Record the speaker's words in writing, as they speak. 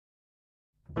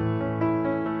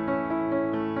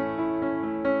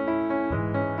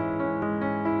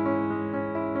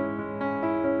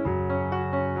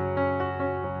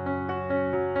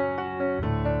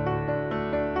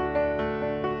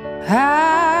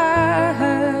I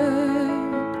heard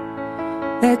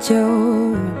that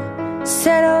you're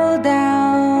settled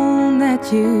down,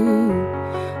 that you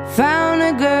found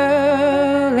a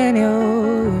girl and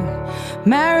you're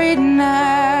married now.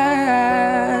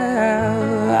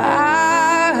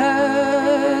 I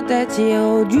heard that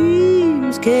your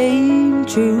dreams came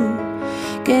true.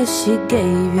 Guess she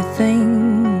gave you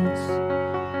things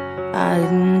I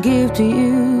didn't give to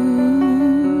you.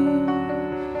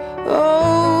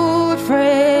 Old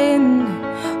friend,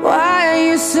 why are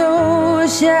you so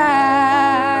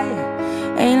shy?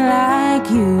 Ain't like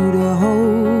you to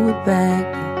hold back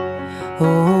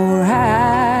or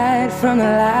hide from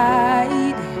the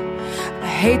light. I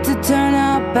hate to turn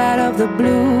up out of the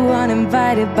blue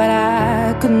uninvited, but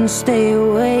I couldn't stay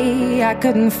away, I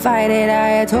couldn't fight it. I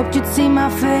had hoped you'd see my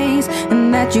face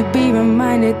and that you'd be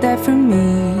reminded that for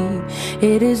me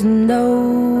it isn't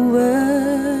over.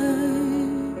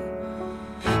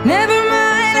 Never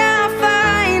mind, I'll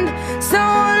find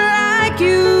someone like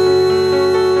you.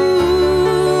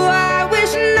 I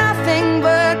wish nothing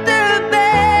but the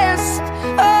best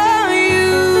of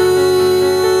you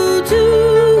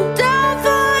too. Don't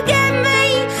forget me,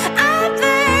 I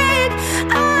beg.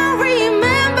 I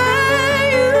remember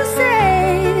you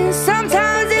say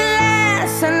sometimes it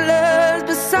lasts and loves,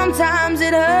 but sometimes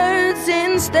it hurts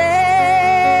instead.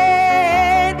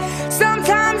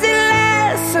 Sometimes it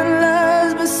lasts and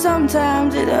loves, but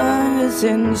sometimes it hurts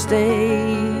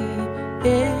instead.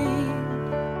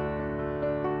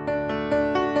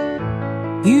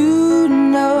 You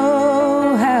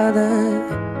know how the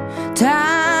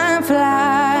time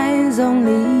flies.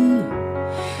 Only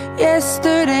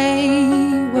yesterday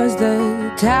was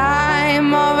the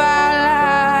time of our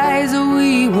lives.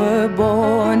 We were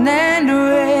born and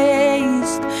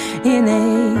raised in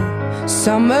a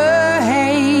summer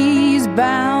haze,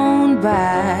 bound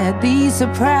by the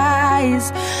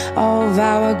surprise of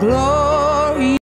our glory.